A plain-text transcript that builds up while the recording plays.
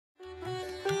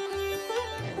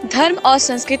धर्म और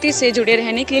संस्कृति से जुड़े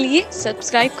रहने के लिए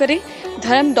सब्सक्राइब करें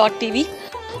धर्म.tv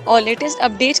और लेटेस्ट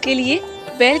अपडेट्स के लिए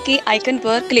बेल के आइकन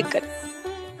पर क्लिक करें।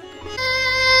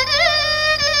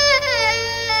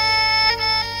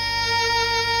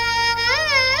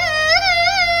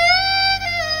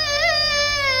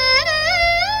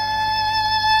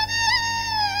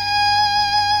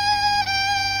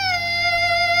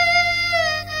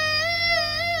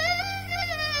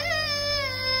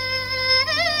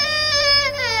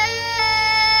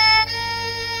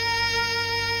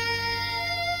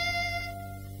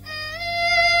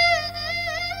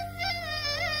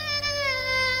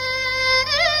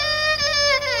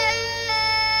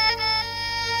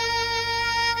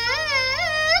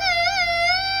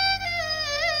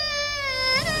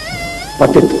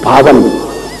 पतित पावन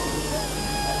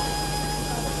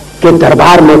के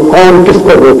दरबार में कौन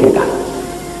किसको रोकेगा।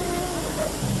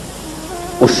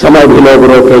 उस समय भी लोग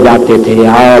रोके जाते थे,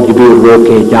 आज भी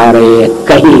रोके जा रहे हैं,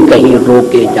 कहीं कहीं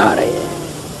रोके जा रहे हैं।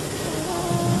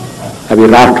 अभी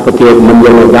राष्ट्रपति एक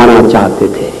मंदिर में जाना चाहते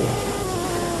थे,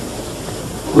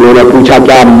 उन्होंने पूछा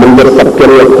क्या मंदिर सबके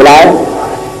लिए खुला है?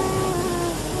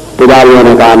 पुजारियों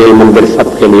ने कहा नहीं, मंदिर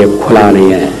सबके लिए खुला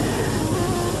नहीं है।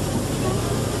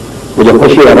 मुझे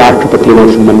खुशी है राष्ट्रपति ने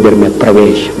इस मंदिर में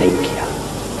प्रवेश नहीं किया।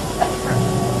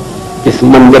 इस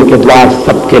मंदिर के द्वार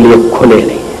सबके लिए खुले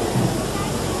नहीं है।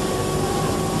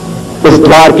 इस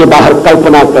द्वार के बाहर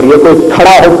कल्पना करिए कोई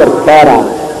खड़ा होकर कह रहा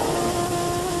है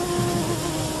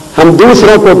हम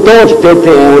दूसरों को दोष देते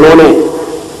हैं, उन्होंने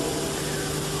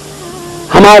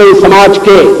हमारे समाज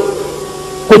के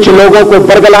कुछ लोगों को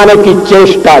बरगलाने की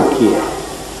चेष्टा की है,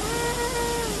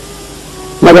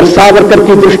 मगर सावरकर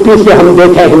की दृष्टि से हम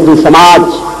देखें हिंदू समाज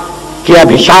के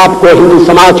अभिशाप को, हिंदू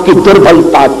समाज की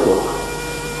दुर्बलता को।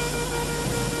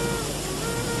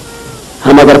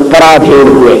 हम अगर पराधीन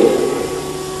हुए,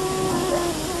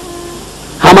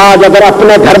 हम आज अगर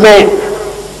अपने घर में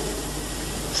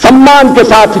सम्मान के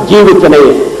साथ जीवित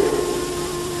नहीं है,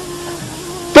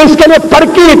 तो इसके लिए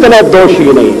फर्की इतने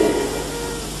दोषी नहीं है।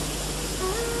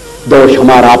 दोष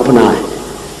हमारा अपना है,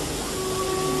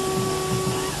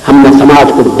 हमने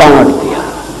समाज को बांट दिया।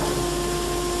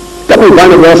 कभी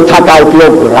वर्ण व्यवस्था का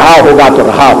उपयोग रहा होगा तो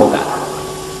रहा होगा,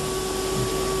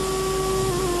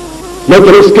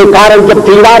 लेकिन उसके कारण जब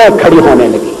दीवारें खड़ी होने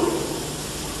लगी,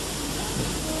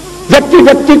 व्यक्ति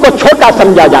व्यक्ति को छोटा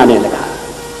समझा जाने लगा,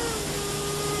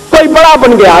 कोई बड़ा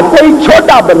बन गया, कोई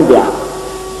छोटा बन गया,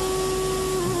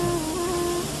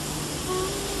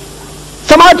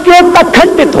 समाज की एकता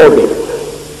खंडित हो गई।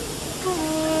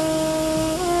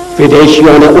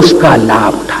 विदेशियों ने उसका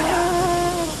लाभ उठाया।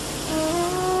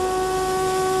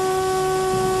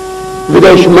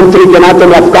 विदेश मंत्री के नाते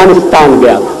मैं अफगानिस्तान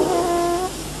गया था।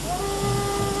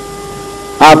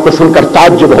 आपको सुनकर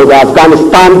ताज्जुब होगा,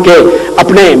 अफगानिस्तान के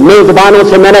अपने मेजबानों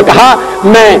से मैंने कहा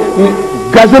मैं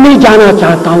गजनी जाना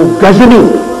चाहता हूं, गजनी।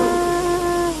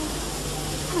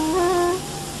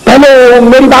 पहले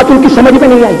मेरी बात उनकी समझ में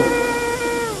नहीं आई,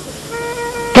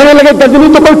 कहने लगे गजनी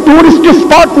तो कोई टूरिस्ट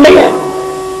स्पॉट नहीं है,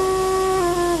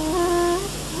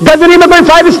 गजनी में कोई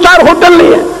 5 स्टार होटल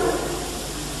नहीं है,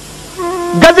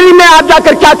 गजनी में आप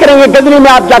जाकर क्या करेंगे, गजनी में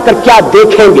आप जाकर क्या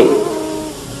देखेंगे।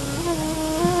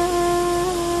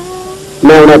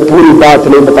 मैं उन्हें पूरी बात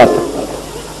नहीं बता सकता था।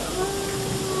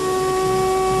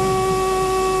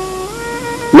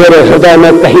 मेरे हृदय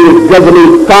में कहीं गजनी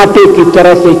कांटे की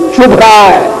तरह से चुभ रहा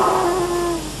है।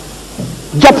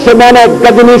 जब से मैंने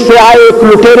गजनी से आए एक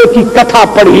लुटेरे की कथा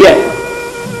पढ़ी है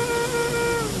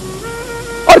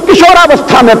और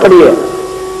किशोरावस्था में पढ़ी है,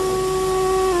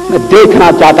 मैं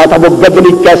देखना चाहता था वो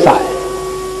गजनी कैसा है।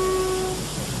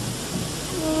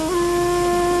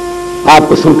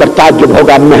 आपको सुनकर ताज्जुब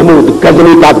होगा, महमूद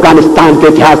गजनी का अफगानिस्तान के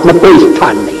इतिहास में कोई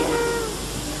स्थान नहीं है।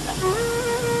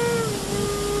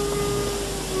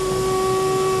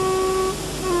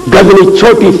 गजनी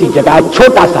छोटी सी जगह,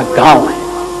 छोटा सा गांव है।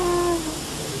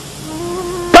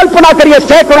 कल्पना करिए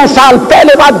सैकड़ों साल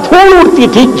पहले बात धूल उड़ती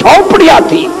थी, झोंपड़ियां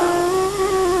थी,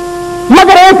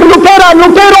 मगर एक लुटेरा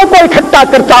लुटेरों को इकट्ठा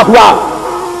करता हुआ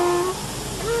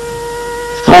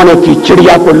सोने की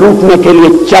चिड़िया को लूटने के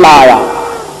लिए चला आया।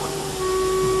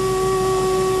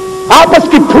 आपस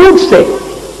की फूट से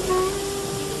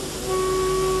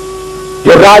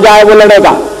जो राजा है वो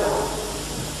लड़ेगा,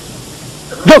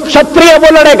 जो क्षत्रिय है वो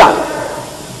लड़ेगा।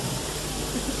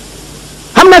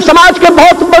 हमने समाज के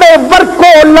बहुत बड़े वर्ग को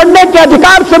लड़ने के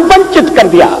अधिकार से वंचित कर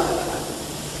दिया।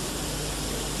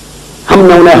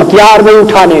 हमने उन्हें हथियार नहीं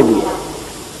उठाने दिए।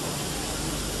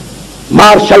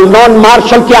 मार्शल नॉन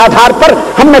मार्शल के आधार पर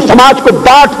हमने समाज को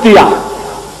बांट दिया।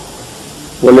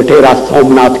 वो लुटेरा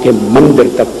सोमनाथ के मंदिर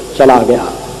तक चला गया,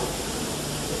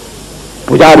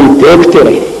 पुजारी देखते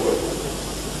रहे।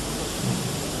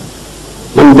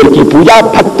 की पूजा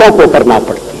भक्तों को करना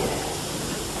पड़ती है।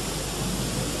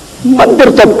 मंदिर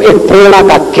तो एक प्रेरणा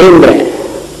का केंद्र है।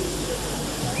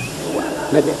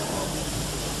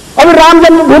 अभी राम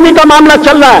जन्मभूमि का मामला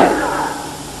चल रहा है।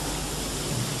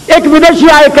 एक विदेशी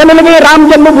आए, कहने लगे राम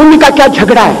जन्मभूमि का क्या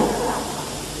झगड़ा है।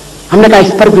 हमने कहा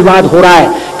इस पर विवाद हो रहा है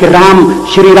कि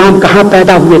श्री राम कहां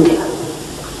पैदा हुए थे,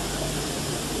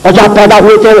 और जहां पैदा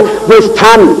हुए थे वो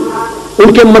स्थान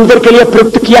उनके मंदिर के लिए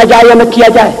प्रयुक्त किया जाए या न किया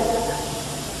जाए।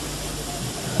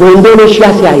 वो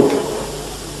इंडोनेशिया से आए थे,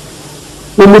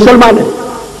 वो मुसलमान है।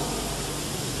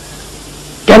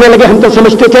 कहने लगे हम तो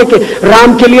समझते थे कि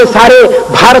राम के लिए सारे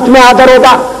भारत में आदर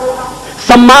होगा,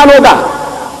 सम्मान होगा।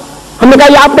 हमने कहा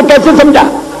ये आपने कैसे समझा।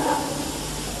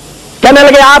 कहने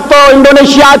लगे आप तो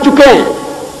इंडोनेशिया आ चुके हैं,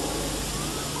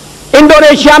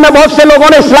 इंडोनेशिया में बहुत से लोगों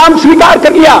ने इस्लाम स्वीकार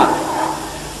कर लिया,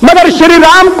 मगर श्री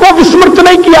राम को विस्मृत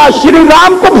नहीं किया, श्री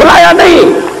राम को भुलाया नहीं।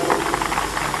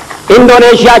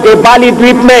 इंडोनेशिया के बाली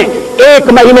द्वीप में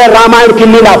 1 महीने रामायण की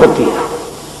लीला होती है।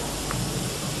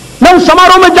 मैं उस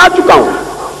समारोह में जा चुका हूं।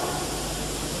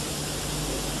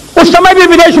 उस समय भी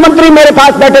विदेश मंत्री मेरे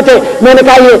पास बैठे थे। मैंने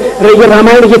कहा ये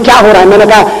रामायण ये क्या हो रहा है। मैंने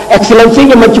कहा एक्सीलेंसी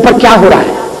के मंच पर क्या हो रहा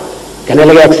है। कहने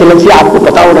लगे एक्सीलेंसी आपको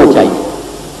पता होना चाहिए।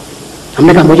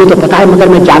 हमने कहा मुझे तो पता है मगर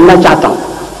मैं जानना चाहता हूं।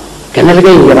 कहने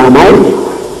लगे ये रामायण है,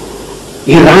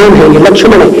 ये राम है, ये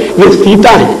लक्ष्मण है, ये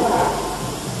सीता है।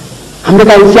 हमने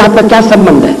कहा इनसे आपका क्या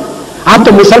संबंध है, आप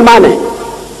तो मुसलमान हैं।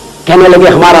 कहने लगे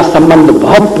हमारा संबंध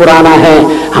बहुत पुराना है,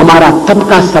 हमारा तब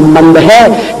का संबंध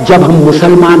है जब हम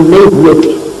मुसलमान नहीं हुए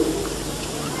थे।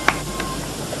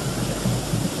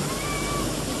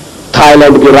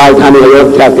 थाईलैंड की राजधानी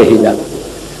अयोध्या कही जाती है।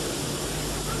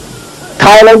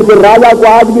 थाईलैंड के राजा को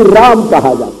आज भी राम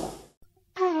कहा जाता है।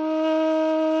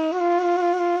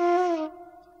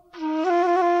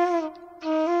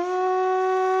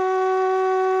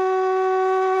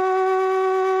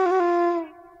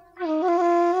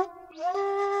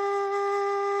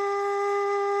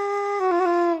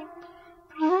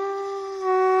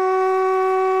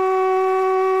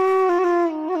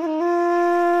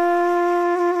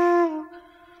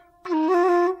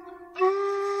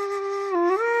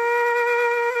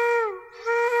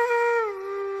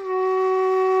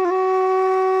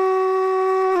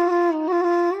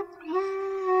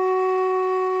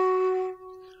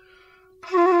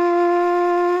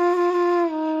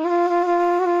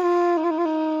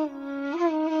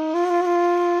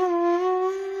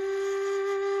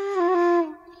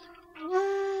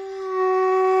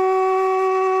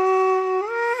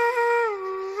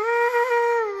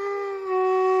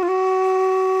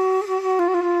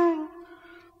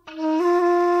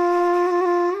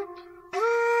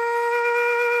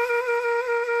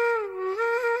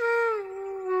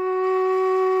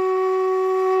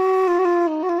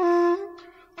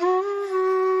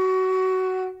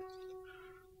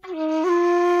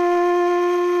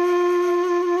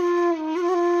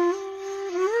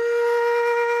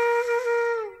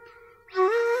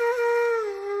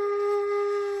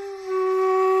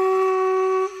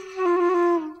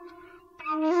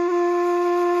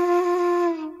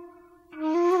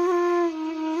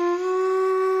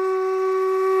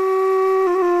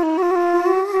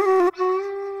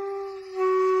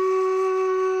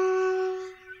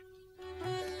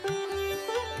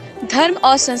 धर्म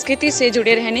और संस्कृति से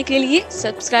जुड़े रहने के लिए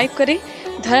सब्सक्राइब करें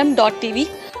धर्म.tv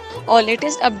और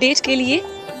लेटेस्ट अपडेट्स के लिए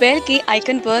बेल के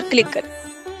आइकन पर क्लिक करें।